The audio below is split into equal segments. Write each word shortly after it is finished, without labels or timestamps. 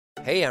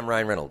Hey, I'm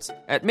Ryan Reynolds.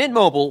 At Mint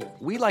Mobile,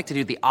 we like to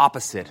do the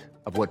opposite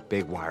of what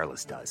Big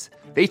Wireless does.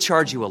 They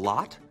charge you a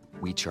lot,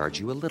 we charge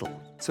you a little.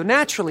 So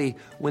naturally,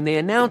 when they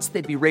announced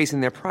they'd be raising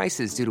their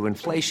prices due to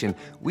inflation,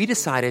 we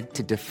decided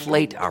to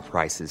deflate our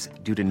prices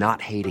due to not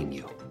hating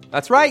you.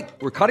 That's right.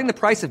 We're cutting the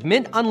price of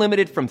Mint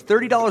Unlimited from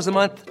 $30 a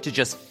month to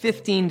just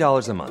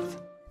 $15 a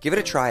month. Give it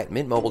a try at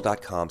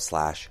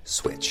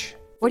mintmobile.com/switch.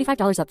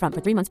 $45 up front for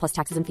 3 months plus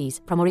taxes and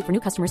fees. Promo rate for new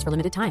customers for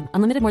limited time.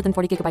 Unlimited more than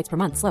 40 gigabytes per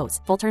month. Slows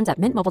full terms at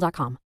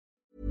mintmobile.com.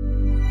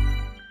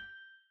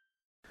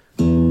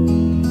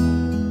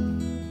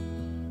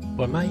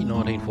 By May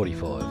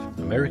 1945,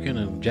 American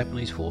and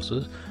Japanese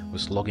forces were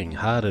slogging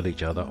hard at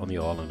each other on the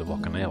island of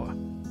Okinawa.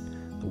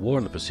 The war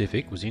in the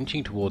Pacific was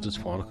inching towards its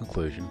final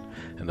conclusion,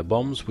 and the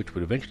bombs which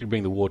would eventually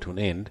bring the war to an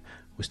end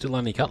were still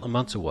only a couple of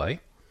months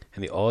away,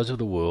 and the eyes of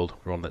the world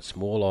were on that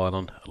small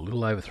island a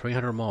little over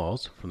 300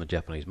 miles from the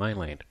Japanese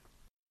mainland.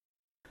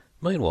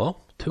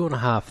 Meanwhile,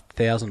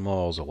 2,500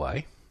 miles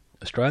away,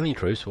 Australian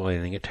troops were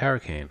landing at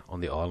Tarakan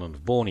on the island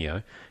of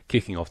Borneo,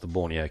 kicking off the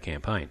Borneo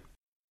campaign.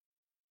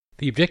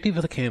 The objective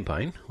of the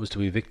campaign was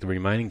to evict the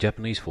remaining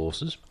Japanese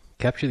forces,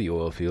 capture the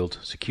oil fields,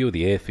 secure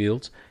the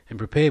airfields, and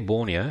prepare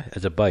Borneo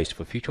as a base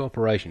for future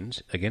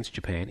operations against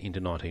Japan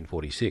into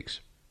 1946.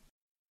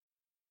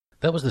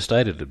 That was the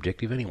stated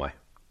objective anyway.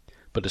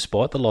 But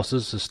despite the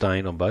losses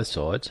sustained on both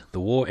sides, the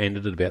war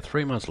ended at about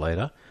 3 months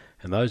later,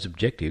 and those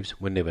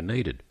objectives were never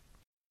needed.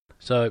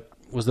 So,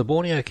 was the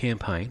Borneo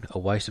campaign a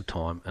waste of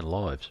time and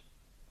lives?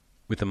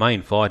 With the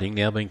main fighting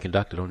now being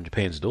conducted on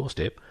Japan's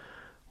doorstep,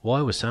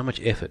 why was so much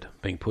effort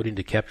being put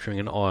into capturing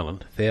an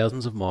island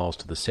thousands of miles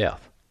to the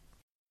south?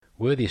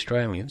 Were the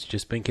Australians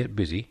just being kept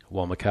busy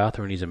while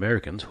MacArthur and his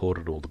Americans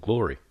hoarded all the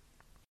glory?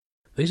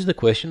 These are the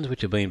questions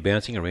which have been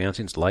bouncing around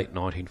since late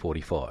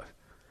 1945.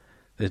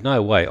 There's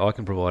no way I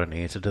can provide an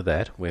answer to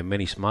that where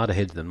many smarter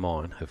heads than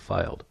mine have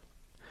failed.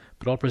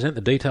 But I'll present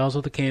the details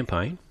of the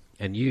campaign,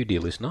 and you, dear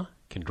listener,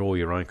 can draw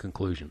your own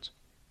conclusions.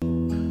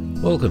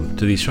 Welcome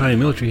to the Australian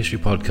Military History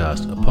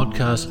Podcast, a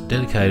podcast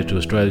dedicated to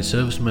Australia's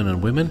servicemen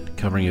and women,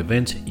 covering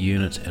events,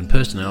 units and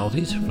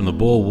personalities from the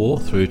Boer War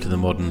through to the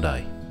modern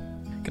day.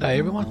 G'day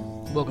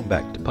everyone, welcome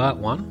back to part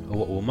 1 of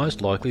what will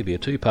most likely be a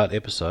 2-part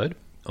episode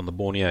on the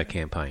Borneo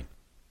campaign.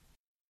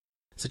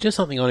 So just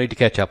something I need to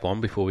catch up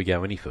on before we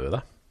go any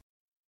further.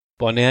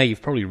 By now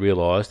you've probably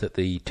realised that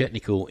the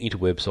technical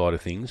interweb side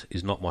of things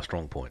is not my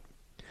strong point.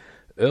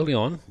 Early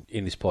on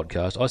in this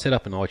podcast I set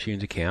up an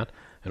iTunes account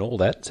and all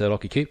that so that I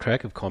could keep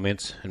track of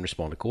comments and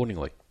respond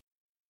accordingly.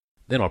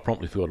 Then I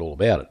promptly forgot all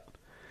about it.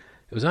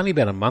 It was only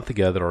about a month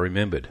ago that I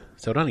remembered,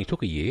 so it only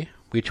took a year,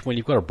 which when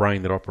you've got a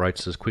brain that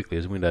operates as quickly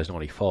as Windows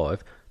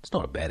 95, it's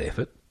not a bad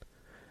effort.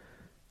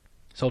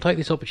 So I'll take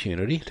this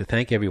opportunity to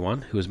thank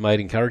everyone who has made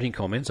encouraging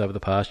comments over the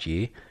past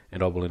year,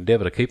 and I will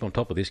endeavour to keep on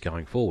top of this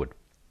going forward.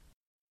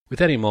 With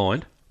that in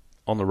mind,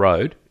 on the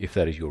road, if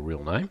that is your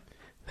real name,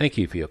 thank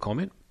you for your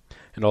comment,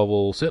 and I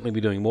will certainly be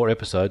doing more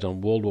episodes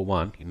on World War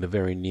I in the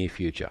very near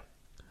future.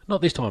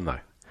 Not this time though.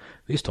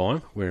 This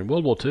time we're in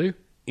World War II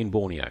in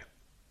Borneo.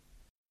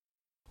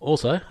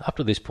 Also, up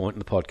to this point in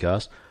the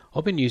podcast,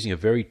 I've been using a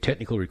very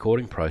technical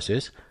recording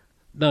process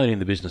known in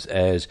the business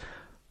as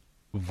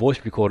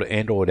voice recorder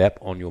Android app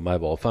on your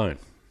mobile phone.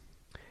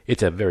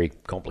 It's a very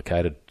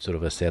complicated sort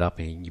of a setup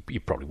and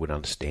you probably wouldn't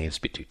understand. It's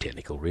a bit too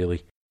technical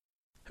really.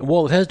 And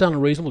while it has done a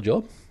reasonable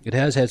job, it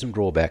has had some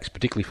drawbacks,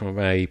 particularly from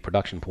a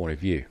production point of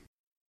view.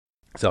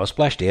 So I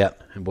splashed out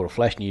and bought a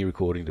flash new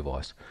recording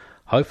device.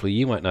 Hopefully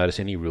you won't notice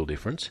any real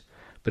difference,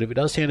 but if it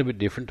does sound a bit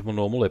different to my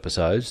normal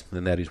episodes,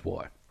 then that is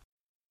why.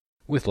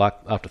 With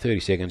luck, after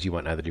 30 seconds you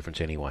won't know the difference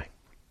anyway.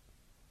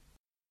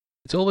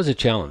 It's always a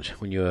challenge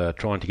when you are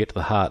trying to get to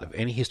the heart of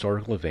any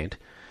historical event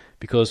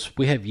because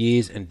we have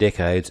years and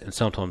decades and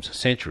sometimes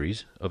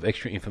centuries of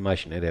extra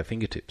information at our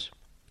fingertips.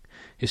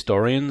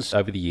 Historians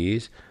over the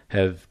years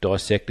have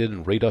dissected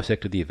and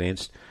redissected the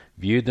events,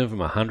 viewed them from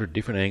 100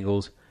 different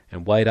angles,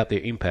 and weighed up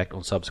their impact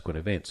on subsequent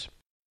events.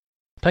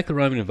 Take the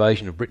Roman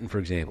invasion of Britain for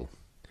example.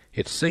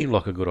 It seemed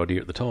like a good idea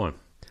at the time.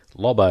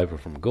 Lob over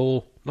from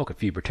Gaul, knock a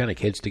few Britannic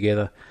heads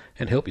together,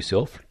 and help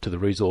yourself to the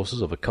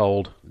resources of a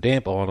cold,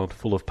 damp island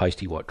full of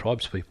pasty white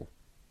tribespeople.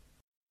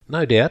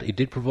 No doubt it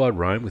did provide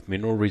Rome with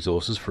mineral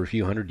resources for a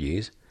few hundred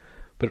years,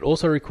 but it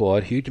also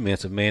required huge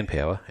amounts of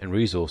manpower and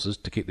resources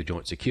to keep the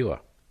joint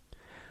secure.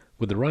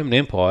 Would the Roman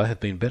Empire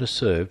have been better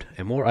served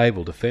and more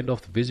able to fend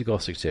off the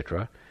Visigoths,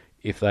 etc.,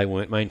 if they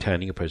weren't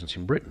maintaining a presence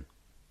in Britain?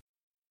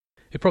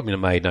 It probably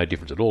made no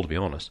difference at all, to be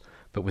honest,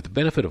 but with the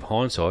benefit of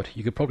hindsight,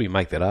 you could probably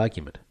make that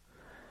argument.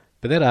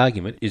 But that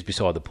argument is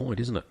beside the point,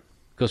 isn't it?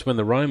 Because when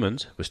the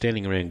Romans were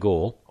standing around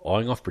Gaul,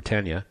 eyeing off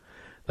Britannia,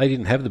 they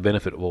didn't have the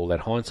benefit of all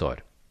that hindsight.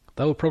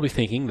 They were probably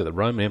thinking that the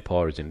Roman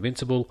Empire is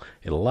invincible,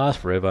 it'll last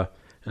forever,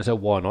 and so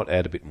why not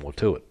add a bit more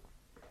to it?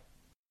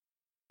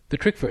 The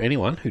trick for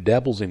anyone who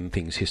dabbles in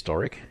things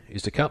historic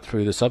is to cut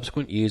through the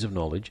subsequent years of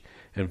knowledge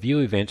and view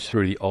events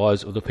through the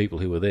eyes of the people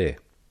who were there,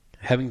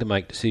 having to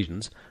make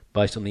decisions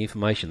based on the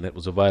information that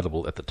was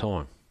available at the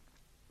time.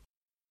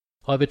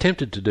 I've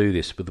attempted to do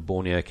this with the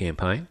Borneo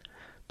campaign,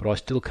 but I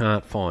still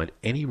can't find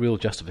any real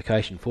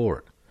justification for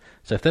it.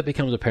 So if that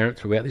becomes apparent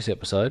throughout this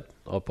episode,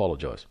 I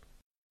apologise.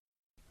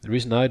 There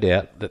is no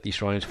doubt that the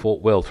Australians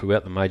fought well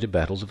throughout the major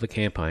battles of the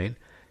campaign,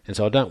 and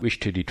so I don't wish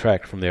to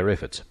detract from their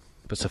efforts.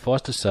 But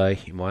suffice to say,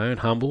 in my own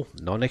humble,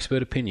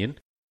 non-expert opinion,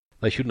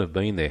 they shouldn't have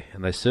been there,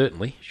 and they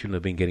certainly shouldn't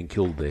have been getting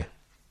killed there.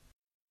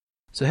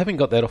 So having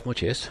got that off my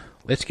chest,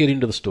 let's get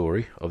into the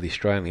story of the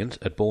Australians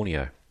at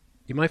Borneo.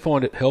 You may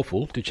find it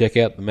helpful to check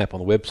out the map on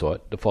the website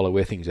to follow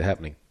where things are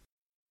happening.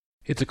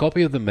 It's a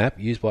copy of the map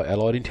used by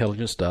Allied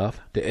intelligence staff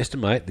to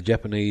estimate the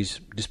Japanese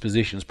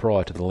dispositions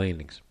prior to the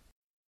landings.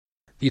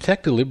 The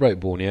attack to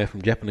liberate Borneo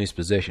from Japanese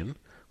possession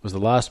was the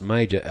last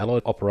major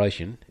Allied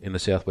operation in the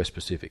Southwest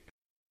Pacific.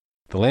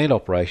 The land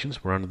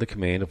operations were under the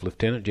command of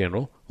Lieutenant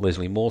General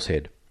Leslie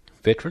Morshead,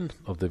 veteran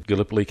of the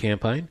Gallipoli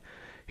campaign,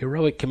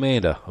 heroic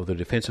commander of the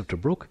defence of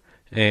Tobruk,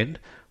 and,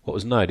 what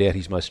was no doubt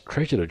his most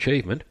treasured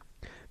achievement,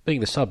 being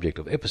the subject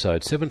of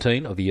episode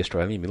 17 of the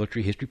Australian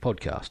Military History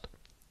Podcast.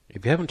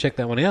 If you haven't checked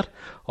that one out,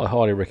 I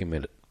highly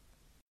recommend it.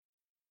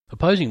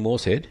 Opposing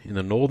Morshead in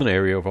the northern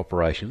area of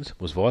operations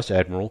was Vice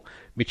Admiral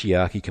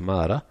Michiaki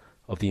Kamada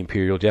of the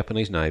Imperial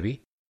Japanese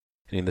Navy,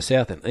 and in the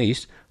south and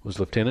east was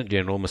Lieutenant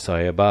General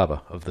Masaya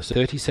Baba of the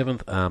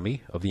 37th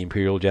Army of the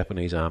Imperial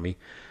Japanese Army,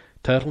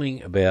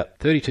 totalling about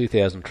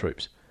 32,000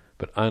 troops,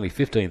 but only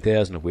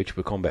 15,000 of which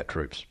were combat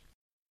troops.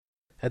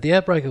 At the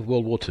outbreak of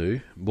World War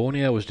II,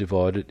 Borneo was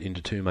divided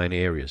into two main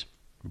areas,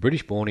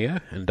 British Borneo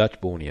and Dutch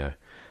Borneo,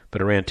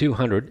 but around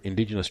 200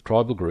 indigenous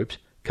tribal groups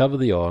covered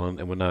the island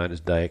and were known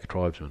as Dayak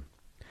tribesmen.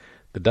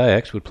 The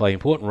Dayaks would play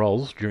important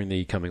roles during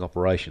the coming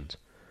operations.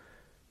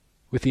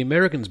 With the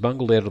Americans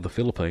bungled out of the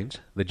Philippines,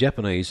 the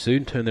Japanese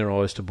soon turned their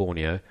eyes to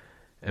Borneo,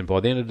 and by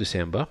the end of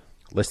December,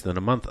 less than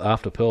a month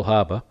after Pearl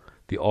Harbor,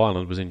 the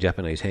island was in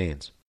Japanese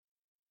hands.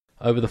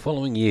 Over the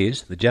following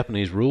years, the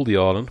Japanese ruled the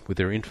island with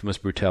their infamous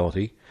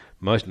brutality,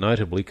 most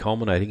notably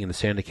culminating in the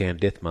Sandakan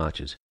death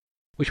marches,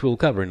 which we'll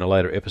cover in a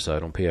later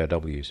episode on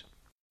POWs.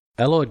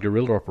 Allied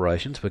guerrilla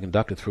operations were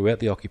conducted throughout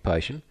the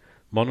occupation,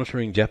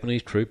 monitoring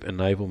Japanese troop and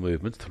naval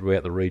movements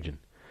throughout the region.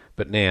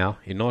 But now,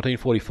 in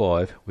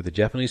 1945, with the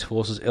Japanese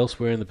forces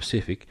elsewhere in the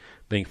Pacific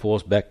being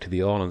forced back to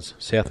the islands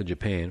south of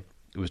Japan,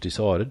 it was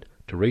decided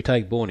to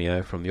retake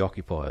Borneo from the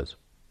occupiers.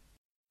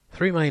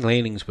 3 main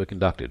landings were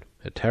conducted,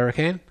 at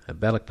Tarakan, at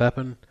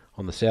Balikpapan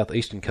on the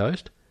southeastern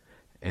coast,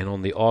 and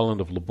on the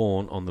island of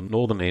Labuan on the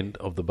northern end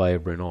of the Bay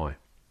of Brunei.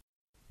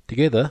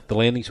 Together, the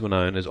landings were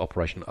known as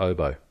Operation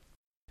Oboe.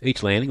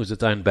 Each landing was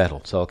its own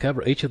battle, so I'll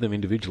cover each of them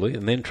individually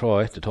and then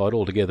try to tie it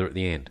all together at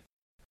the end.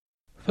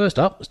 First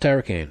up was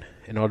Tarakan,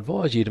 and I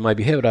advise you to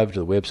maybe head over to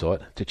the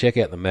website to check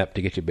out the map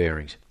to get your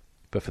bearings.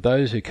 But for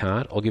those who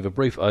can't, I'll give a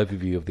brief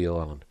overview of the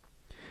island.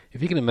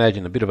 If you can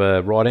imagine a bit of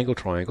a right-angle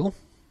triangle,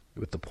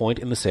 with the point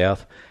in the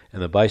south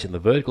and the base in the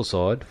vertical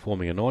side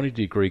forming a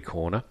 90-degree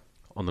corner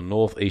on the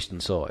northeastern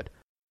side,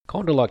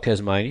 kind of like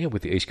Tasmania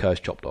with the east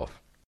coast chopped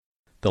off.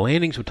 The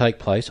landings would take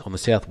place on the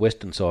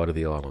southwestern side of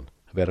the island,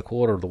 about a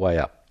quarter of the way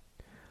up.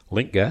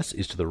 Linkgas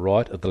is to the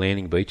right of the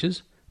landing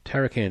beaches.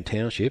 Tarakan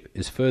Township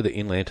is further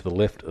inland to the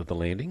left of the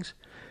landings.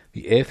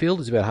 The airfield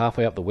is about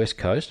halfway up the west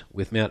coast,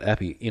 with Mount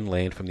Api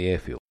inland from the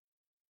airfield.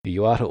 The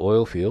Yuata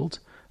oil fields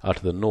are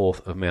to the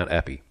north of Mount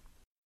Api,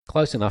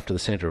 close enough to the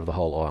centre of the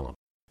whole island.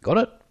 Got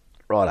it?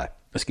 Righto,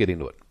 let's get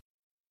into it.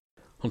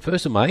 On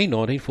 1st of May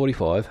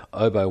 1945,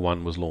 Oboe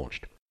 1 was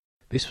launched.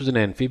 This was an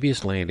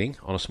amphibious landing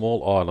on a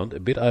small island a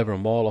bit over a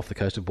mile off the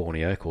coast of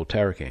Borneo called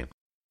Tarakan.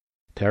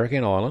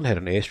 Tarakan Island had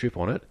an airstrip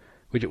on it,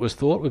 which it was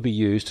thought would be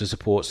used to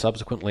support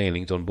subsequent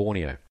landings on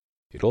Borneo.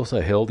 It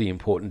also held the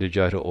important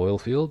Djota oil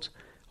fields,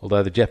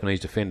 although the Japanese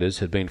defenders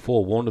had been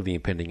forewarned of the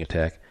impending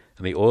attack,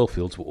 and the oil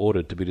fields were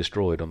ordered to be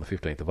destroyed on the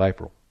 15th of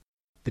April.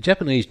 The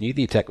Japanese knew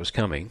the attack was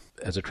coming,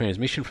 as a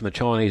transmission from the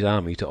Chinese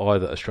army to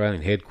either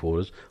Australian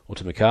headquarters or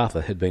to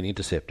MacArthur had been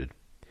intercepted.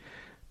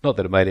 Not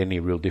that it made any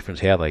real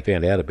difference how they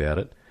found out about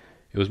it.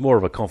 It was more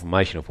of a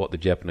confirmation of what the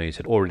Japanese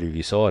had already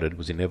decided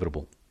was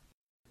inevitable.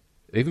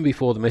 Even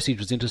before the message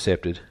was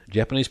intercepted,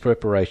 Japanese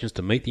preparations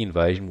to meet the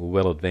invasion were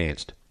well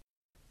advanced.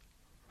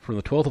 From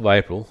the 12th of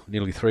April,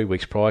 nearly 3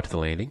 weeks prior to the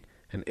landing,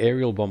 an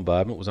aerial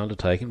bombardment was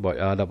undertaken by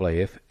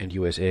RAAF and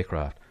US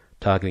aircraft,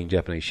 targeting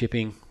Japanese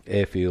shipping,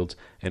 airfields,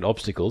 and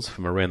obstacles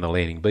from around the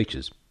landing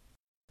beaches.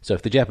 So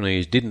if the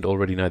Japanese didn't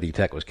already know the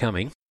attack was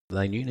coming,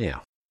 they knew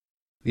now.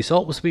 The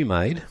assault was to be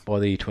made by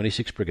the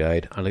 26th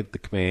Brigade under the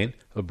command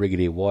of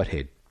Brigadier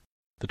Whitehead.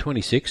 The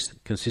 26th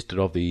consisted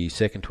of the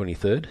 2nd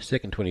 23rd,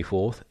 2nd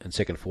 24th and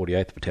 2nd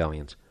 48th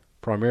Battalions,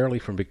 primarily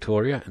from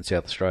Victoria and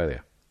South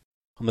Australia.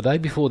 On the day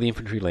before the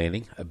infantry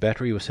landing, a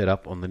battery was set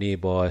up on the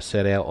nearby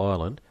Sadao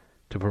Island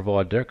to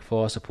provide direct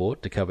fire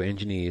support to cover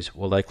engineers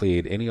while they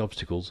cleared any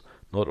obstacles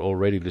not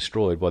already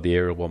destroyed by the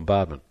aerial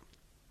bombardment.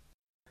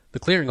 The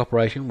clearing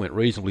operation went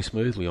reasonably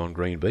smoothly on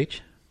Green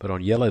Beach, but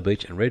on Yellow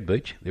Beach and Red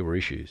Beach there were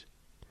issues.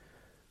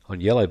 On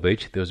Yellow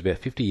Beach there was about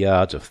 50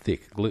 yards of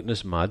thick,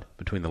 glutinous mud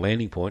between the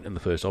landing point and the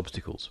first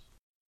obstacles.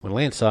 When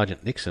Lance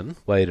Sergeant Nixon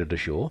waded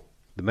ashore,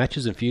 the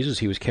matches and fuses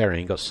he was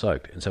carrying got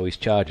soaked, and so his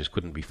charges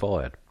couldn't be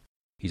fired.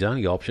 His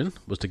only option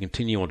was to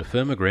continue on to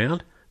firmer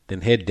ground,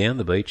 then head down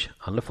the beach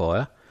under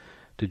fire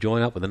to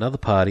join up with another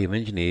party of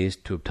engineers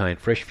to obtain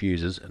fresh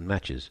fuses and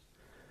matches.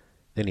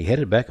 Then he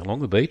headed back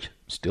along the beach,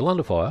 still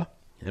under fire,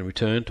 and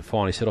returned to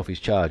finally set off his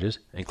charges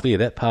and clear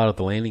that part of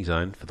the landing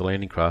zone for the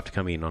landing craft to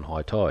come in on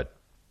high tide.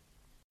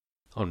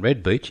 On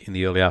Red Beach in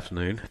the early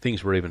afternoon,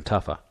 things were even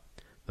tougher.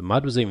 The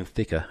mud was even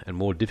thicker and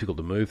more difficult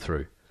to move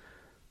through.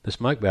 The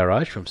smoke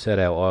barrage from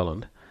Sadao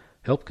Island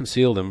helped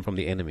conceal them from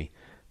the enemy,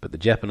 but the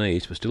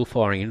Japanese were still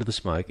firing into the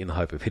smoke in the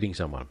hope of hitting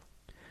someone.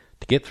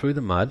 To get through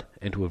the mud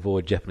and to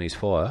avoid Japanese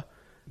fire,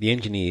 the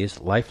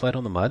engineers lay flat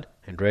on the mud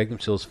and dragged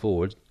themselves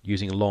forward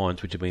using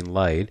lines which had been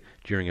laid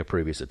during a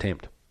previous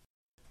attempt.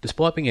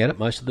 Despite being at it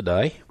most of the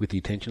day, with the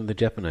attention of the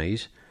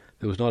Japanese,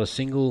 there was not a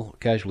single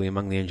casualty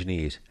among the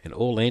engineers, and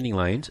all landing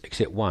lanes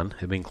except one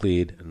had been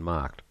cleared and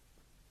marked.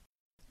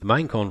 The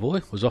main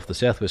convoy was off the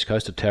southwest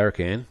coast of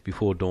Tarakan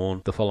before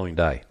dawn the following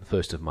day, the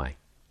 1st of May.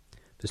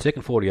 The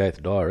 2nd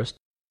 48th Diarist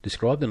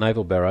described the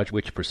naval barrage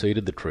which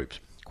preceded the troops.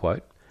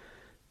 Quote,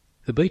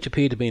 "The beach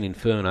appeared to be an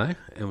inferno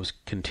and was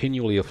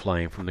continually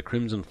aflame from the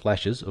crimson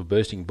flashes of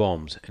bursting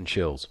bombs and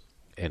shells."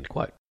 End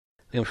quote.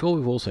 Now, I'm sure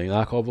we've all seen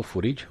archival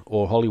footage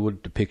or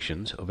Hollywood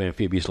depictions of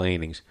amphibious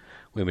landings,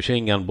 where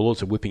machine gun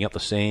bullets are whipping up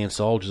the sand,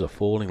 soldiers are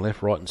falling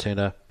left, right and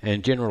centre,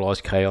 and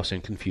generalised chaos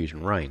and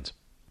confusion reigns.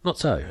 Not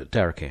so at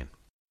Tarakan.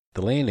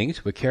 The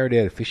landings were carried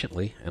out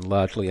efficiently and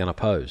largely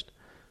unopposed.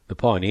 The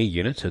pioneer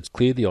units had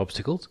cleared the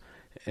obstacles,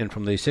 and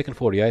from the 2nd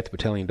 48th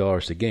Battalion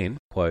Diarist again,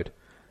 quote,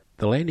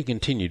 "The landing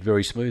continued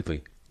very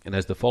smoothly, and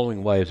as the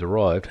following waves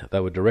arrived, they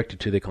were directed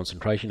to their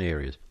concentration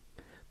areas.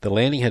 The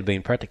landing had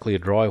been practically a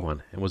dry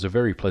one, and was a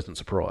very pleasant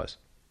surprise."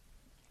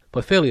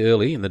 By fairly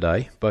early in the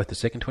day, both the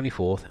 2nd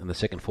 24th and the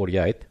 2nd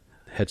 48th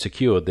had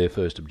secured their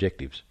first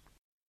objectives.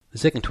 The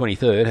 2nd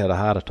 23rd had a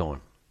harder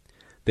time.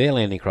 Their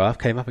landing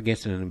craft came up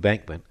against an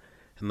embankment,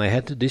 and they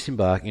had to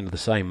disembark into the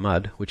same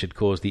mud which had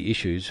caused the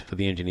issues for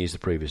the engineers the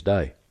previous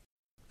day.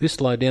 This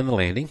slowed down the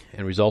landing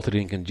and resulted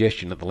in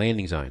congestion at the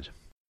landing zones.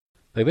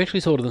 They eventually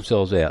sorted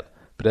themselves out,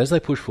 but as they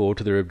pushed forward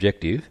to their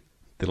objective,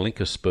 the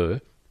Linker Spur,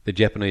 the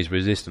Japanese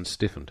resistance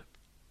stiffened.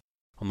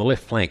 On the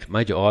left flank,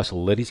 Major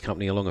Eisel led his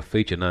company along a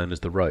feature known as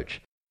the Roach.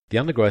 The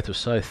undergrowth was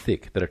so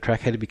thick that a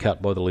track had to be cut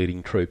by the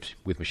leading troops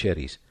with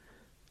machetes.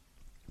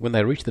 When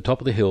they reached the top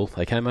of the hill,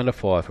 they came under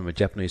fire from a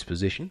Japanese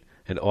position,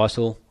 and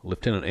Eisel,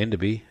 Lieutenant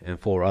Enderby, and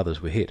 4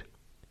 others were hit.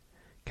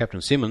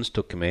 Captain Simmons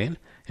took command,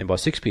 and by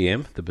 6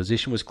 p.m. the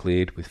position was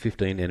cleared with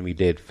 15 enemy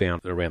dead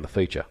found around the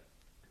feature.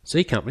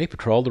 C Company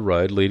patrolled the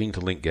road leading to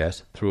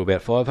Linkgas through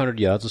about 500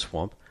 yards of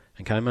swamp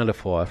and came under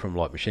fire from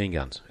light machine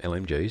guns,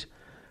 LMGs,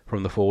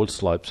 from the forward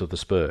slopes of the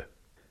spur.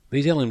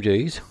 These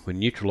LMGs were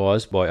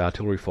neutralised by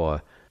artillery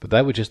fire, but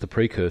they were just the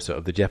precursor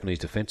of the Japanese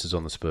defences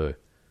on the spur.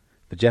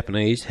 The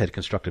Japanese had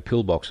constructed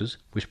pillboxes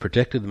which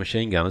protected the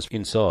machine gunners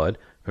inside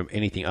from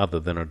anything other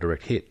than a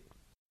direct hit.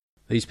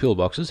 These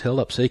pillboxes held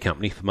up C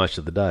Company for most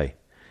of the day.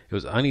 It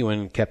was only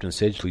when Captain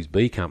Sedgley's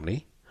B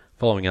Company,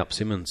 following up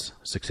Simmons'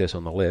 success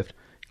on the left,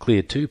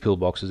 cleared 2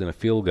 pillboxes and a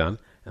field gun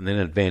and then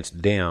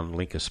advanced down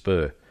Linker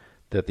Spur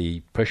that the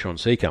pressure on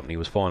C Company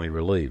was finally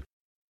relieved.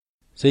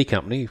 C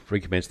Company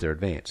recommenced their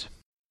advance.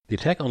 The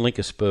attack on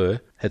Linker Spur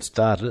had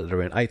started at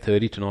around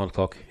 8:30 to 9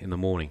 o'clock in the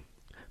morning,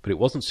 but it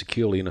wasn't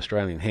securely in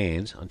Australian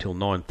hands until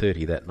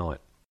 9:30 that night.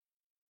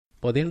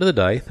 By the end of the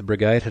day, the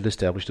brigade had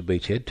established a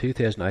beachhead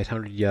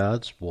 2,800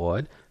 yards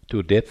wide to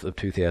a depth of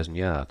 2,000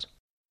 yards.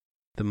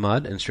 The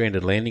mud and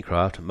stranded landing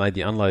craft made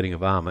the unloading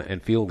of armour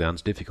and field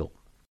guns difficult.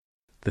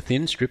 The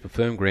thin strip of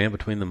firm ground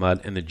between the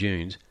mud and the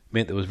dunes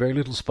meant there was very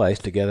little space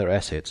to gather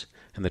assets,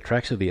 and the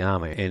tracks of the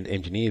armour and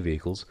engineer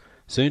vehicles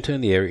soon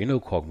turned the area into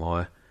a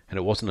quagmire, and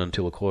it wasn't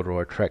until a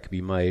corduroy track could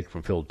be made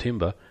from felled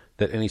timber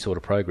that any sort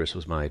of progress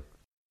was made.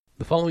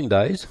 The following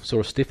days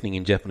saw a stiffening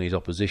in Japanese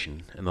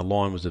opposition, and the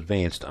line was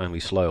advanced only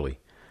slowly,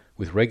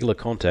 with regular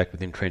contact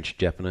with entrenched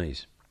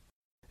Japanese.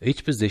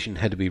 Each position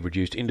had to be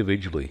reduced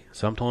individually,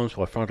 sometimes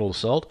by frontal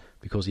assault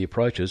because the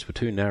approaches were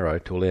too narrow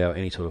to allow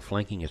any sort of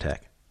flanking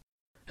attack.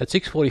 At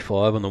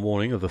 6:45 on the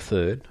morning of the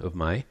 3rd of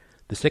May,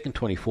 the 2nd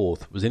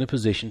 24th was in a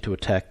position to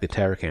attack the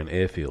Tarakan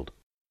airfield.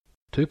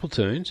 2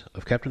 platoons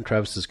of Captain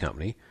Travis's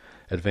company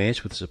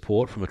advanced with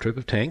support from a troop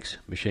of tanks,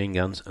 machine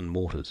guns and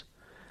mortars.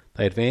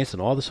 They advanced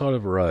on either side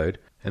of a road,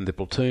 and the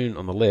platoon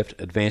on the left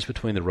advanced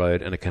between the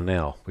road and a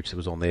canal, which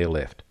was on their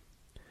left.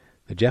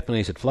 The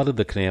Japanese had flooded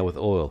the canal with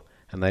oil,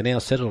 and they now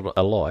settled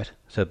alight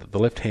so that the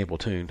left-hand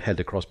platoon had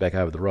to cross back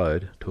over the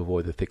road to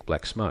avoid the thick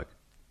black smoke.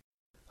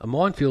 A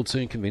minefield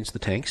soon convinced the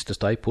tanks to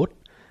stay put,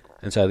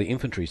 and so the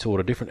infantry sought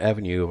a different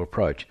avenue of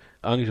approach,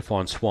 only to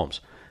find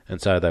swamps,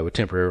 and so they were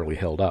temporarily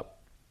held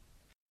up.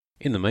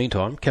 In the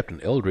meantime,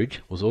 Captain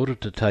Eldridge was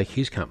ordered to take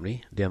his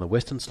company down the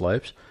western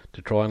slopes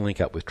to try and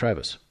link up with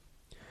Travis.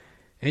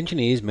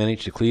 Engineers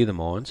managed to clear the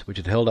mines which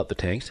had held up the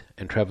tanks,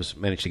 and Travis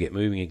managed to get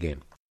moving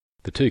again.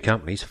 The 2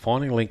 companies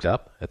finally linked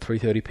up at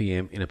 3:30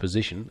 p.m. in a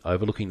position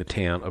overlooking the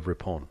town of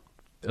Ripon.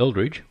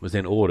 Eldridge was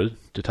then ordered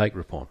to take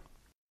Ripon.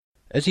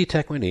 As the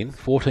attack went in,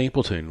 14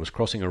 platoon was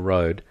crossing a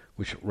road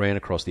which ran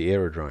across the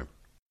aerodrome.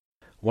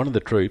 One of the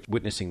troops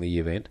witnessing the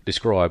event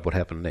described what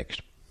happened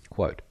next.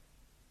 Quote,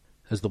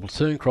 "As the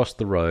platoon crossed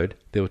the road,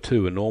 there were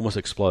two enormous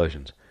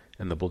explosions,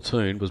 and the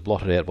platoon was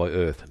blotted out by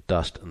earth,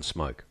 dust and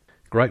smoke.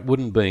 Great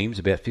wooden beams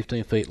about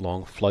 15 feet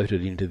long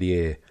floated into the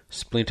air,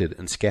 splintered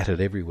and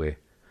scattered everywhere.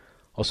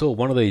 I saw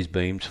one of these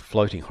beams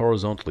floating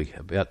horizontally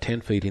about 10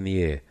 feet in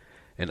the air,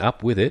 and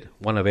up with it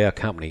one of our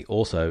company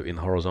also in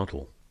the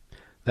horizontal.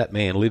 That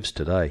man lives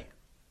today.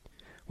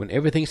 When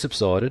everything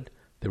subsided,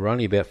 there were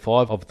only about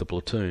 5 of the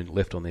platoon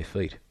left on their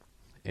feet."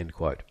 End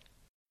quote.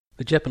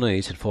 The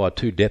Japanese had fired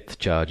 2 depth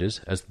charges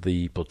as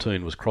the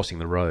platoon was crossing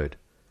the road.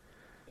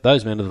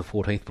 Those men of the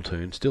 14th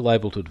Platoon, still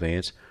able to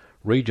advance,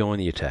 rejoined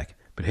the attack,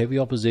 but heavy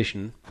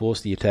opposition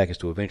forced the attackers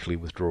to eventually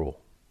withdraw.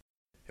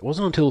 It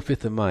wasn't until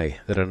 5th of May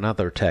that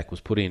another attack was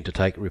put in to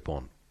take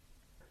Ripon.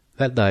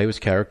 That day was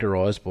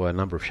characterised by a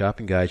number of sharp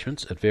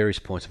engagements at various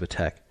points of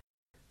attack.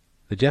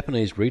 The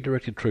Japanese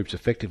redirected troops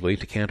effectively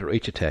to counter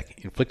each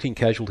attack, inflicting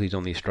casualties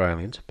on the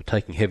Australians, but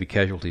taking heavy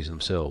casualties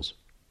themselves.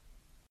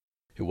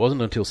 It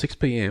wasn't until 6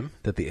 p.m.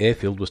 that the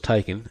airfield was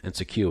taken and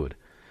secured.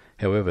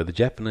 However, the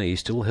Japanese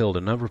still held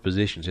a number of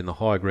positions in the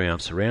high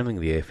ground surrounding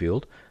the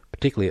airfield,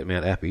 particularly at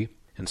Mount Appy,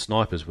 and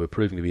snipers were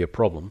proving to be a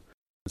problem,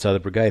 and so the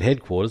brigade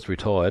headquarters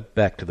retired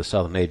back to the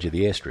southern edge of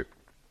the airstrip.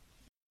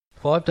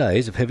 5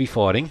 days of heavy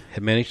fighting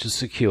had managed to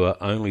secure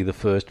only the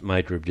first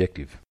major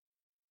objective.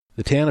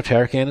 The town of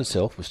Tarakan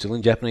itself was still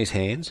in Japanese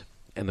hands,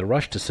 and the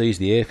rush to seize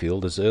the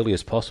airfield as early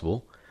as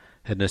possible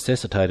had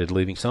necessitated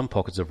leaving some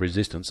pockets of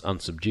resistance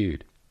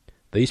unsubdued.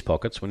 These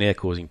pockets were now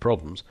causing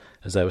problems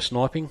as they were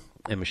sniping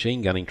and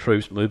machine gunning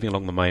troops moving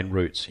along the main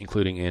routes,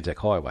 including Anzac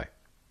Highway.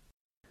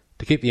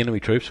 To keep the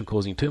enemy troops from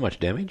causing too much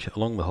damage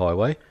along the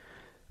highway,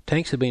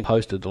 tanks had been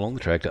posted along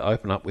the track to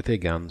open up with their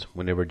guns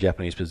whenever a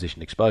Japanese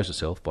position exposed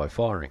itself by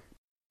firing.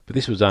 But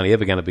this was only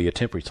ever going to be a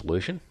temporary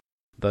solution.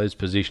 Those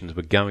positions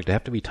were going to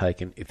have to be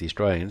taken if the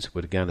Australians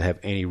were going to have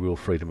any real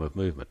freedom of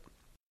movement.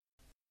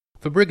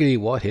 For Brigadier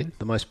Whitehead,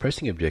 the most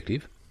pressing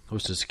objective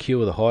was to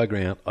secure the high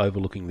ground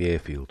overlooking the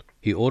airfield.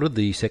 He ordered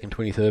the 2nd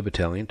 23rd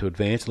Battalion to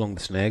advance along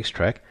the Snags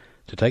track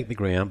to take the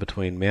ground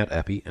between Mount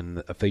Appy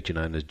and a feature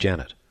known as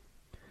Janet.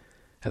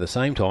 At the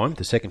same time,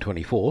 the 2nd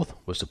 24th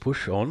was to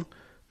push on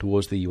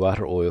towards the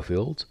Uata oil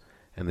fields,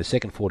 and the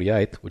 2nd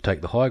 48th would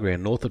take the high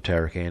ground north of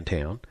Tarakan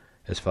town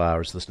as far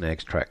as the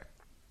Snags track.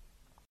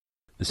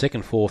 The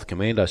 2nd 4th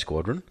Commando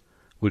Squadron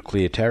would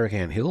clear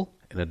Tarakan Hill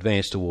and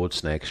advance towards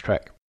Snags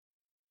track.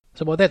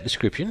 So by that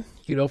description,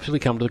 you'd obviously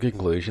come to the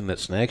conclusion that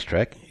Snags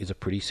track is a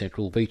pretty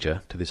central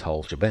feature to this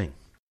whole shebang.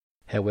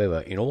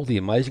 However, in all the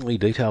amazingly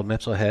detailed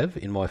maps I have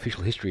in my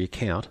official history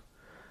account,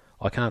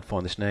 I can't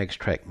find the Snags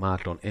track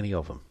marked on any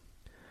of them.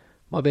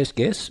 My best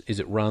guess is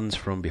it runs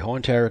from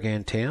behind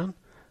Tarakan town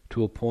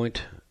to a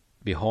point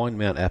behind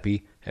Mount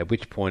Appy, at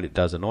which point it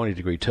does a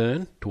 90-degree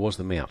turn towards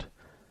the mount.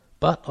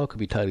 But I could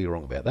be totally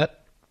wrong about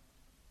that.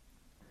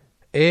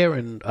 Air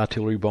and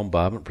artillery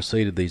bombardment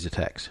preceded these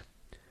attacks.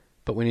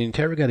 But when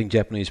interrogating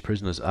Japanese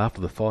prisoners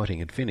after the fighting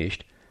had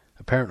finished,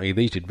 apparently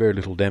these did very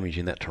little damage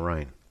in that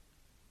terrain.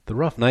 The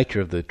rough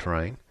nature of the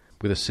terrain,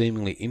 with a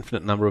seemingly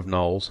infinite number of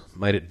knolls,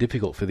 made it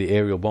difficult for the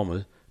aerial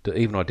bombers to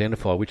even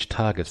identify which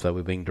targets they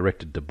were being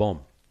directed to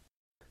bomb.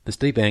 The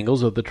steep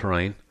angles of the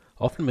terrain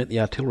often meant the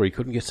artillery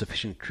couldn't get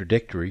sufficient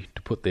trajectory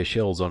to put their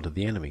shells onto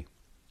the enemy.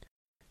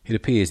 It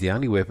appears the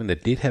only weapon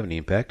that did have an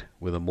impact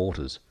were the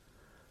mortars.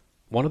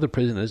 One of the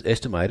prisoners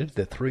estimated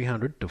that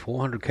 300 to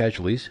 400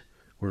 casualties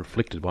were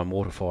inflicted by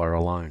mortar fire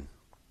alone.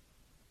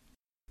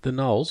 The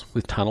knolls,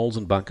 with tunnels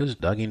and bunkers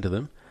dug into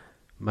them,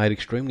 made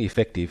extremely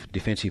effective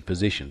defensive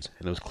positions,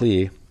 and it was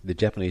clear the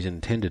Japanese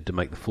intended to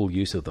make the full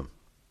use of them.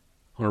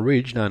 On a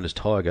ridge known as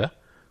Tiger,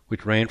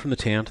 which ran from the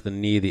town to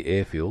near the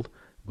airfield,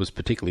 was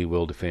particularly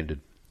well defended.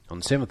 On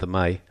the 7th of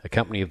May, a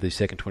company of the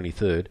 2nd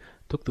 23rd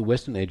took the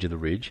western edge of the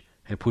ridge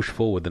and pushed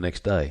forward the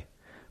next day,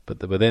 but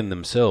they were then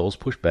themselves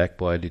pushed back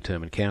by a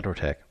determined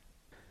counterattack.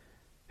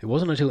 It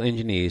wasn't until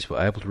engineers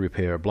were able to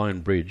repair a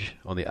blown bridge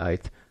on the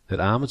 8th that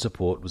armoured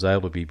support was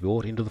able to be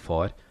brought into the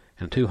fight,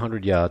 and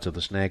 200 yards of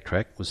the snag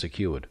track was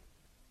secured.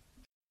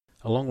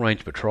 A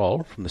long-range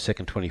patrol from the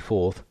 2nd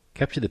 24th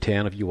captured the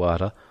town of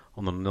Uata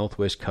on the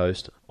northwest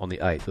coast on the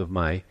 8th of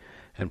May,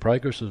 and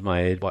progress was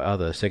made by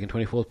other 2nd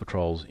 24th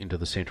patrols into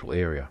the central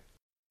area.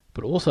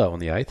 But also on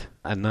the 8th,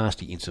 a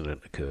nasty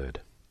incident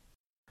occurred.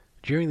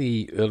 During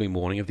the early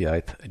morning of the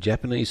 8th, a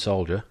Japanese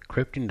soldier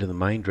crept into the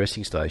main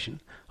dressing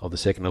station of the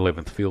 2nd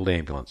 11th Field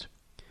Ambulance.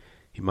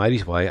 He made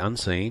his way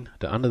unseen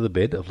to under the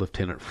bed of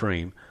Lieutenant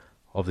Freem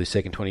of the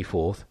 2nd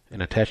 24th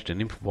and attached an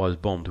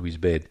improvised bomb to his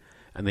bed,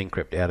 and then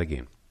crept out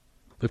again.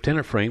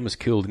 Lieutenant Freem was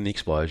killed in the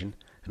explosion,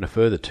 and a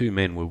further 2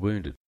 men were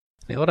wounded.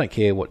 Now, I don't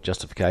care what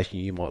justification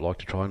you might like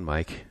to try and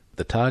make,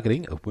 the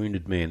targeting of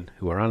wounded men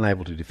who are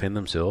unable to defend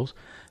themselves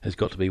has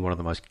got to be one of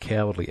the most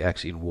cowardly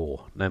acts in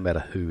war, no matter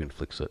who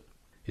inflicts it.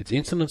 It's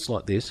incidents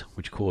like this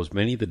which cause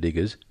many of the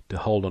diggers to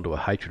hold on to a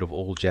hatred of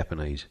all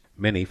Japanese,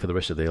 many for the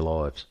rest of their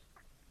lives.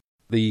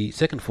 The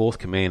 2nd 4th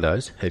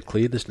Commandos had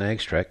cleared the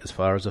Snags track as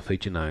far as a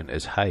feature known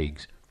as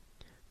Hagues.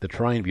 The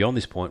terrain beyond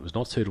this point was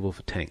not suitable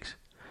for tanks,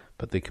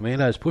 but the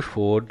commandos pushed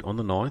forward on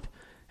the 9th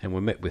and were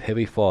met with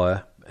heavy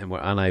fire and were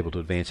unable to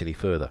advance any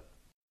further.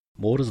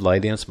 Mortars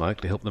laid down smoke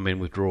to help the men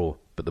withdraw,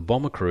 but the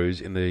bomber crews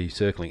in the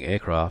circling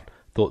aircraft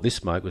thought this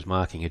smoke was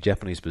marking a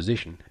Japanese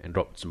position and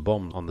dropped some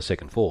bombs on the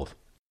 2nd Forth.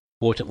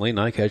 Fortunately,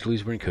 no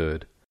casualties were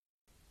incurred.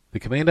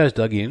 The commandos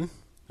dug in,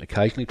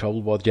 occasionally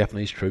troubled by the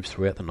Japanese troops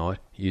throughout the night,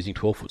 using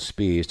 12-foot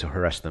spears to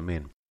harass the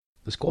men.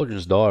 The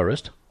squadron's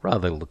diarist,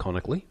 rather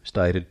laconically,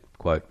 stated,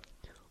 quote,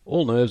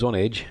 "All nerves on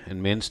edge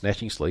and men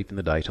snatching sleep in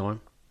the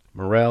daytime.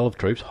 Morale of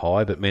troops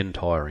high but men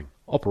tiring.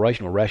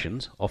 Operational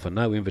rations offer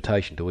no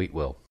invitation to eat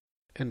well."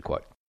 End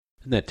quote.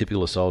 Isn't that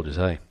typical of soldiers,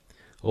 eh?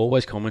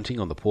 Always commenting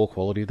on the poor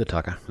quality of the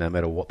tucker, no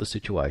matter what the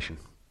situation.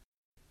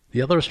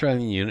 The other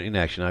Australian unit in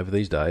action over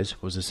these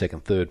days was the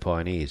 2nd 3rd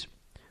Pioneers.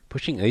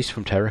 Pushing east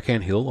from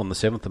Tarakan Hill on the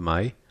 7th of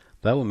May,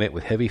 they were met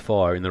with heavy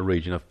fire in the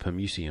region of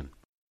Pemusian.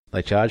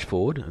 They charged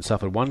forward and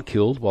suffered one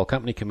killed, while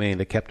Company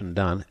Commander Captain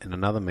Dunn and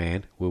another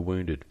man were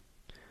wounded.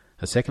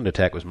 A second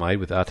attack was made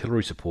with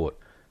artillery support,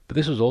 but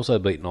this was also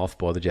beaten off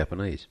by the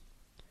Japanese.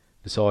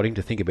 Deciding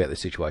to think about the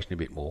situation a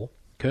bit more,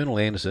 Colonel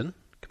Anderson,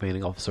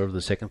 commanding officer of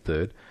the 2nd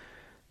 3rd,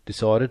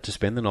 decided to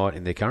spend the night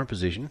in their current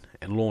position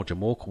and launch a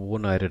more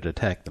coordinated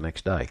attack the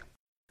next day.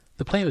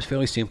 The plan was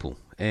fairly simple,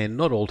 and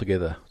not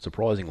altogether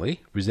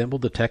surprisingly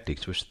resembled the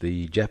tactics which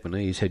the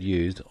Japanese had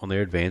used on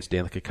their advance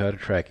down the Kokoda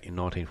Track in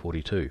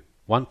 1942.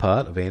 One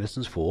part of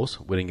Anderson's force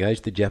would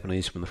engage the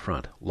Japanese from the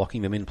front,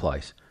 locking them in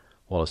place,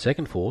 while a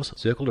second force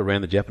circled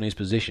around the Japanese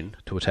position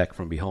to attack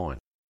from behind.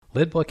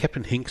 Led by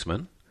Captain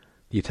Hinksman,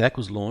 the attack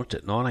was launched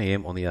at 9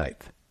 a.m. on the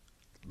 8th.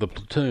 The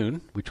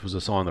platoon, which was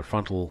assigned the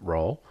frontal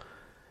role,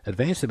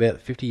 advanced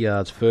about 50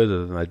 yards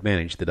further than they'd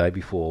managed the day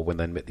before when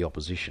they'd met the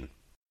opposition.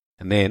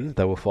 And then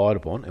they were fired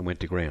upon and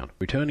went to ground,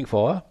 returning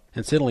fire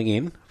and settling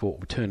in for what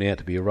would turn out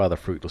to be a rather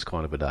fruitless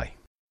kind of a day.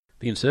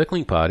 The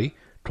encircling party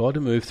tried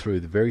to move through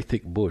the very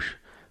thick bush,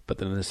 but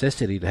the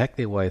necessity to hack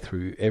their way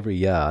through every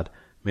yard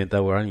meant they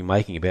were only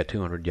making about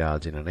 200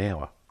 yards in an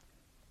hour.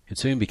 It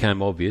soon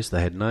became obvious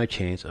they had no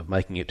chance of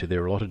making it to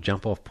their allotted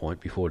jump-off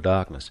point before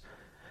darkness,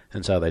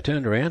 and so they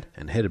turned around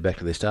and headed back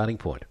to their starting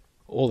point.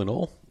 All in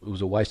all, it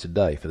was a wasted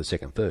day for the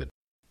 2nd 3rd.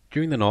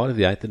 During the night of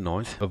the 8th and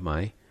 9th of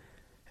May,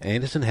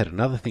 Anderson had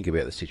another think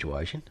about the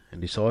situation and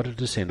decided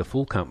to send a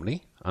full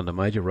company under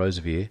Major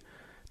Roseveare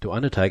to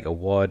undertake a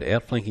wide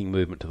outflanking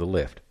movement to the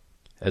left,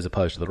 as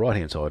opposed to the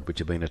right-hand side which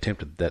had been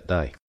attempted that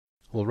day.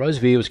 While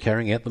Roseveare was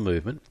carrying out the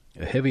movement,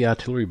 a heavy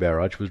artillery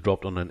barrage was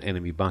dropped on an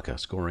enemy bunker,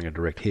 scoring a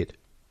direct hit.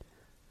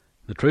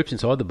 The troops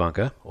inside the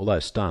bunker, although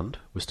stunned,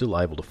 were still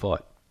able to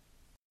fight.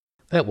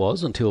 That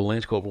was until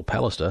Lance Corporal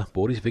Pallister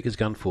brought his Vickers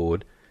gun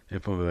forward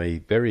and from a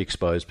very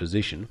exposed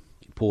position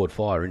poured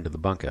fire into the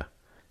bunker.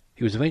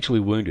 He was eventually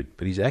wounded,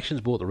 but his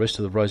actions bought the rest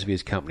of the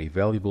Roseveare's company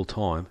valuable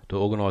time to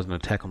organise an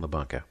attack on the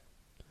bunker.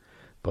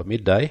 By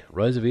midday,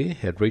 Roseveare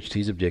had reached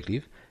his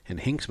objective, and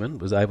Hinksman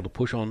was able to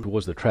push on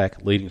towards the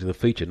track leading to the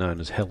feature known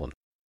as Helen.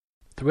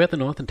 Throughout the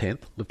 9th and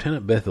 10th,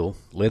 Lieutenant Bethel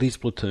led his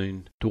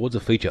platoon towards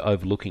a feature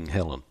overlooking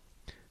Helen,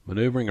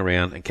 manoeuvring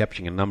around and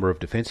capturing a number of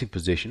defensive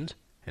positions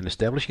and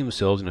establishing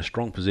themselves in a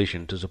strong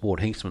position to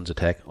support Hinksman's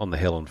attack on the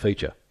Helen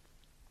feature.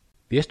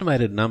 The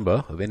estimated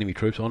number of enemy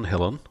troops on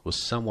Helen was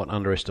somewhat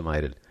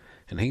underestimated,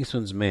 and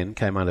Hinksman's men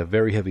came under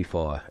very heavy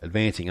fire,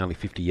 advancing only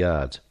 50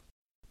 yards.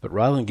 But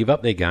rather than give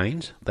up their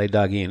gains, they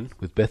dug in,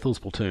 with Bethel's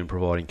platoon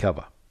providing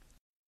cover.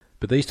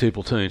 But these two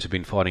platoons had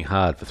been fighting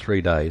hard for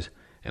 3 days,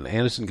 and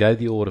Anderson gave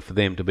the order for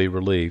them to be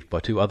relieved by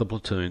 2 other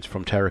platoons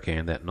from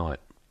Tarakan that night.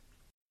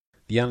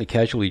 The only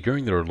casualty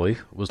during the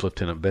relief was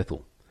Lieutenant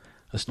Bethel.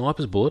 A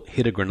sniper's bullet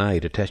hit a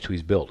grenade attached to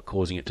his belt,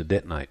 causing it to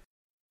detonate.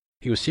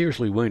 He was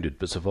seriously wounded,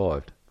 but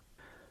survived.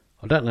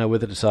 I don't know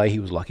whether to say he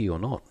was lucky or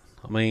not.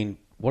 I mean,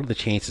 what are the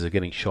chances of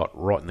getting shot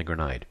right in the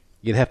grenade?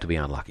 You'd have to be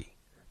unlucky.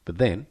 But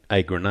then,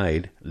 a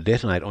grenade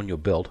detonate on your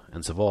belt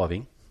and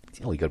surviving,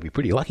 well, you've got to be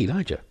pretty lucky,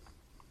 don't you?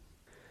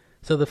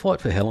 So the fight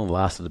for Helen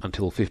lasted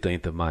until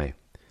 15th of May.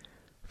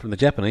 From the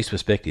Japanese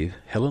perspective,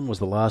 Helen was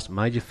the last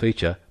major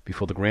feature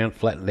before the ground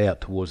flattened out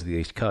towards the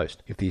east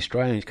coast. If the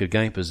Australians could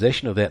gain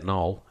possession of that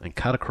knoll and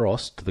cut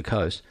across to the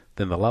coast,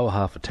 then the lower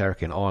half of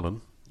Tarakan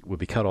Island would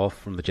be cut off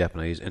from the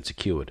Japanese and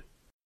secured.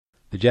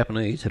 The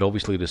Japanese had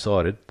obviously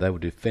decided they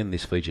would defend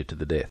this feature to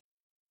the death.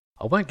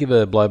 I won't give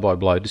a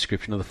blow-by-blow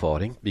description of the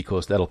fighting,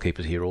 because that'll keep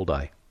us here all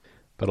day,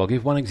 but I'll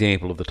give one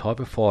example of the type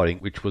of fighting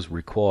which was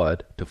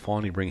required to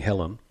finally bring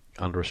Helen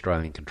under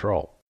Australian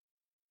control.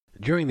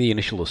 During the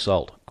initial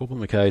assault, Corporal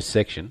McKay's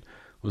section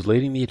was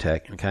leading the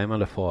attack and came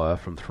under fire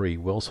from 3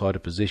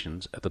 well-sighted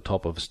positions at the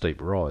top of a steep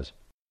rise.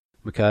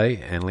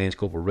 McKay and Lance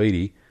Corporal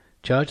Reedy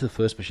charged the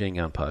first machine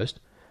gun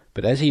post,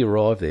 but as he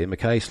arrived there,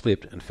 McKay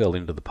slipped and fell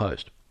into the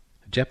post.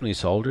 A Japanese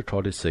soldier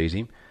tried to seize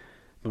him,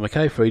 but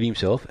McKay freed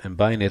himself and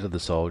bayoneted the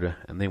soldier,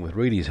 and then with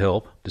Reedy's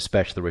help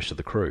dispatched the rest of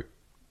the crew.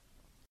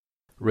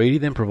 Reedy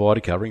then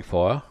provided covering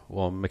fire,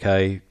 while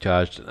McKay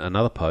charged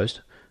another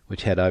post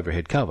which had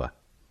overhead cover,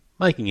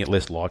 making it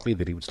less likely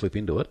that he would slip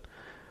into it,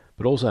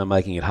 but also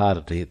making it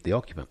harder to hit the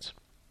occupants.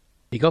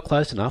 He got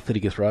close enough that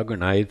he could throw a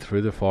grenade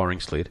through the firing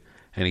slit,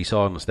 and he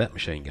silenced that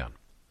machine gun.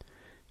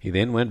 He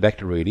then went back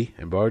to Reedy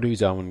and borrowed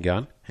his own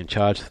gun and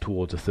charged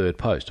towards the third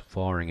post,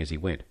 firing as he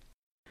went.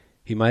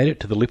 He made it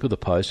to the lip of the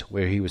post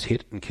where he was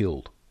hit and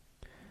killed.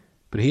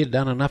 But he had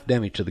done enough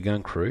damage to the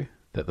gun crew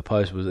that the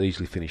post was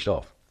easily finished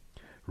off.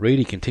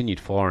 Reedy continued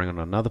firing on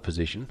another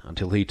position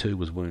until he too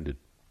was wounded.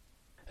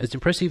 As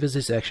impressive as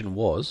this action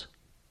was,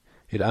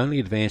 it only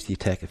advanced the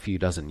attack a few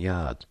dozen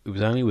yards. It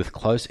was only with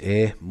close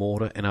air,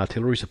 mortar and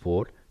artillery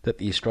support that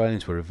the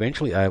Australians were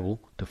eventually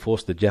able to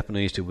force the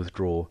Japanese to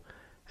withdraw,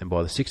 and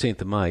by the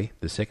 16th of May,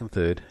 the 2nd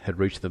Third had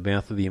reached the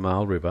mouth of the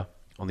Yamal River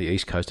on the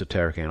east coast of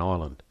Tarakan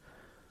Island.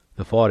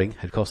 The fighting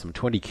had cost them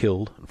 20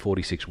 killed and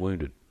 46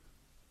 wounded.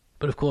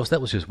 But of course that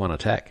was just one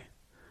attack.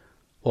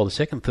 While the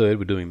 2nd Third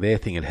were doing their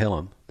thing at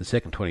Hellam, the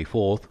 2nd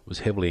 24th was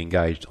heavily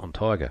engaged on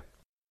Tiger.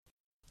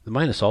 The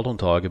main assault on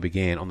Tiger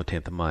began on the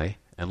 10th of May,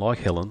 and like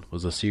Helen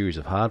was a series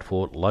of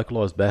hard-fought,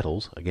 localised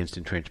battles against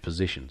entrenched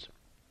positions.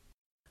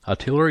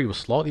 Artillery was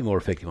slightly more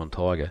effective on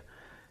Tiger,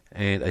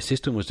 and a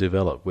system was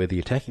developed where the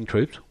attacking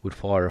troops would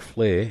fire a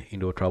flare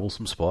into a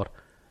troublesome spot,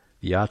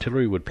 the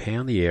artillery would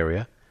pound the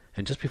area,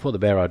 and just before the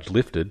barrage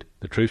lifted,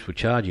 the troops would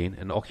charge in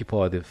and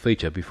occupy the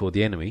feature before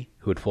the enemy,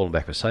 who had fallen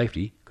back for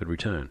safety, could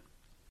return.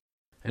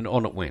 And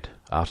on it went.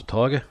 After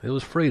Tiger, there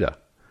was Freda.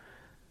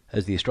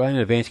 As the Australian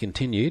advance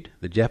continued,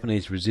 the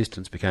Japanese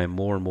resistance became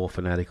more and more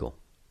fanatical.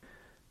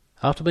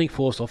 After being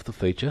forced off the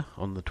feature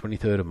on the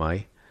 23rd of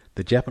May,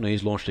 the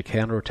Japanese launched a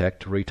counter-attack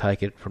to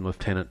retake it from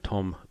Lieutenant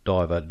Tom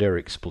Diver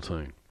Derrick's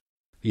platoon.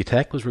 The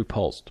attack was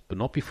repulsed, but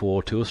not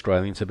before 2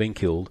 Australians had been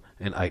killed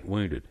and 8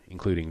 wounded,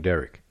 including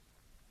Derrick.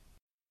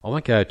 I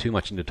won't go too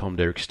much into Tom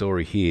Derrick's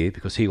story here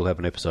because he will have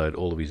an episode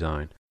all of his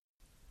own.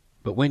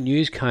 But when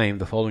news came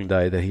the following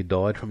day that he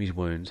died from his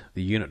wounds,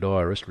 the unit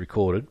diarist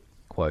recorded,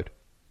 quote,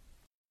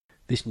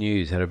 "This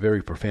news had a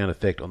very profound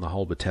effect on the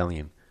whole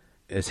battalion,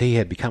 as he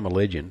had become a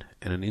legend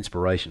and an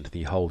inspiration to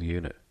the whole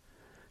unit.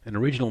 An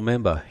original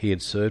member, he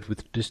had served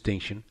with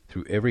distinction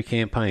through every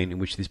campaign in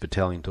which this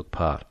battalion took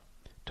part: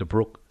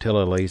 Tobruk,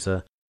 Tel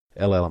Elisa,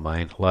 El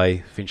Alamein,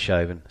 Lae,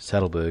 Finschhaven,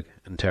 Saddleburg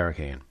and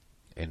Tarakan."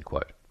 End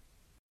quote.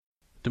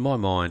 To my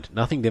mind,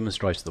 nothing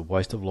demonstrates the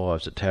waste of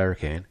lives at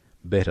Tarakan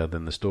better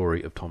than the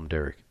story of Tom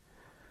Derrick.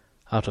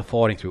 After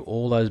fighting through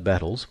all those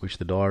battles which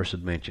the diarist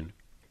had mentioned,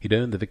 he'd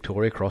earned the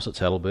Victoria Cross at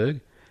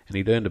Saddleburg, and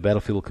he'd earned a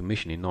battlefield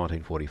commission in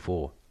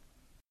 1944.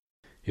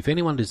 If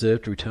anyone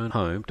deserved to return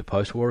home to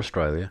post-war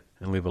Australia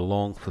and live a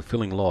long,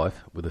 fulfilling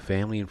life with a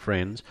family and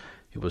friends,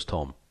 it was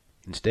Tom.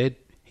 Instead,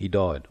 he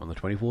died on the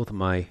 24th of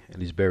May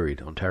and is buried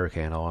on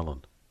Tarakan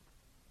Island.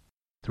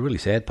 The really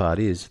sad part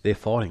is, their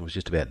fighting was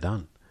just about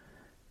done.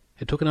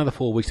 It took another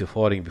 4 weeks of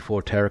fighting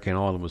before Tarakan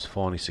Island was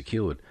finally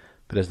secured,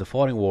 but as the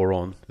fighting wore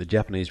on, the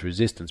Japanese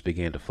resistance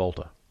began to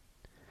falter.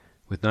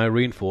 With no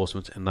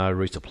reinforcements and no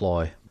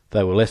resupply,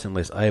 they were less and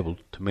less able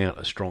to mount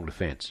a strong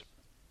defence.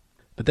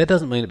 But that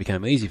doesn't mean it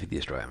became easy for the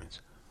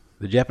Australians.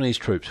 The Japanese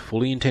troops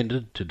fully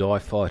intended to die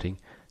fighting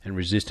and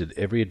resisted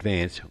every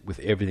advance with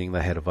everything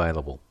they had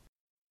available.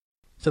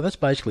 So that's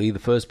basically the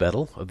first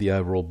battle of the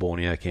overall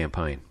Borneo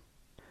campaign.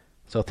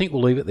 So I think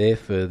we'll leave it there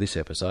for this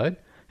episode,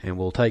 and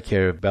we'll take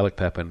care of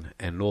Balikpapan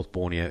and North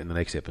Borneo in the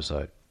next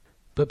episode.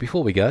 But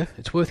before we go,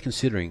 it's worth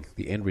considering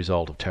the end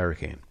result of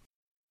Tarakan.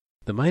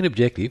 The main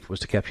objective was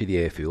to capture the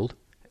airfield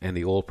and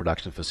the oil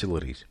production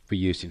facilities for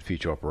use in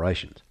future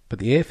operations. But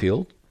the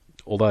airfield,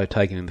 although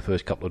taken in the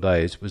first couple of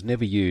days, was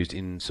never used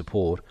in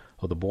support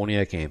of the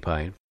Borneo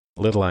campaign,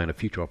 let alone a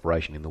future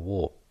operation in the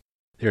war.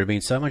 There had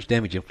been so much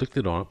damage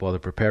inflicted on it by the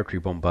preparatory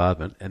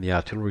bombardment and the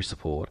artillery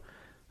support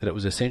that it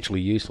was essentially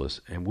useless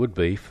and would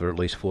be for at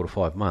least 4 to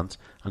 5 months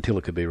until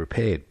it could be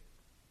repaired.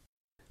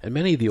 And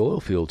many of the oil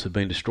fields had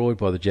been destroyed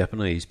by the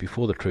Japanese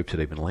before the troops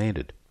had even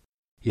landed.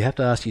 You have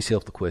to ask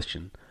yourself the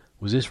question,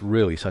 was this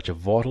really such a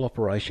vital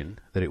operation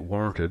that it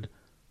warranted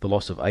the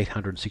loss of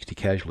 860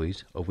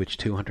 casualties, of which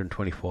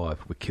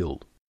 225 were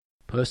killed?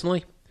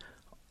 Personally,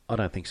 I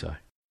don't think so.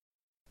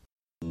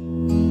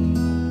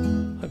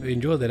 Hope you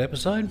enjoyed that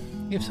episode.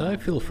 If so,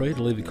 feel free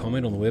to leave a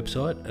comment on the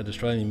website at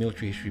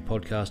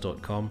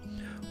AustralianMilitaryHistoryPodcast.com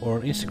or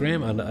on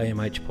Instagram under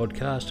AMH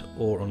Podcast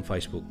or on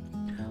Facebook.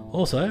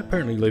 Also,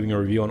 apparently leaving a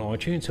review on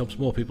iTunes helps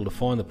more people to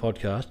find the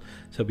podcast,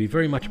 so it'd be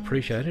very much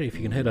appreciated if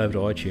you can head over to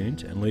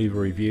iTunes and leave a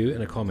review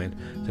and a comment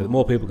so that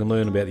more people can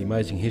learn about the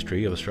amazing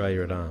history of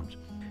Australia at Arms.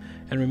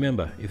 And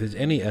remember, if there's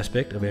any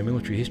aspect of our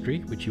military history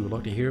which you would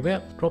like to hear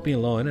about, drop me a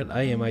line at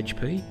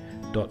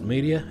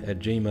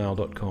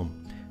amhp.media@gmail.com.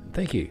 And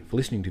thank you for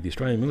listening to the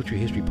Australian Military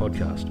History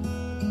Podcast.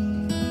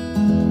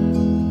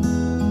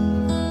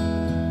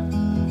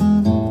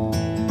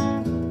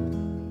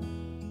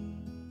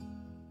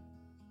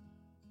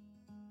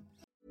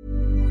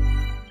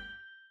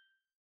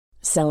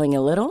 Selling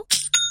a little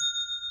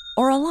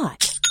or a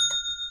lot?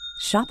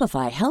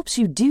 Shopify helps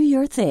you do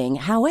your thing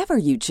however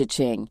you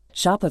cha-ching.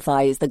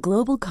 Shopify is the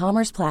global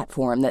commerce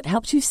platform that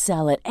helps you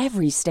sell at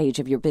every stage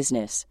of your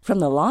business. From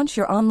the launch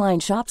your online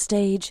shop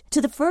stage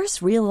to the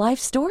first real life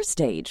store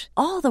stage,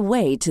 all the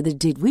way to the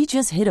did we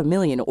just hit a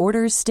million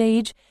orders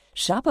stage.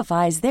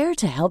 Shopify is there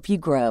to help you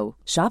grow.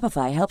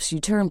 Shopify helps you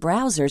turn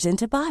browsers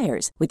into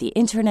buyers with the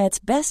internet's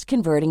best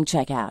converting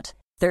checkout.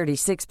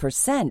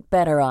 36%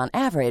 better on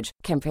average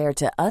compared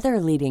to other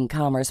leading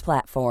commerce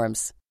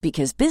platforms.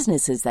 Because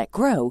businesses that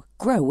grow,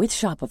 grow with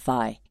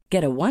Shopify.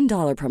 Get a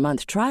 $1 per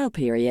month trial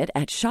period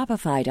at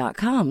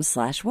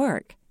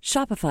shopify.com/work.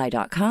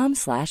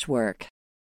 Shopify.com/work.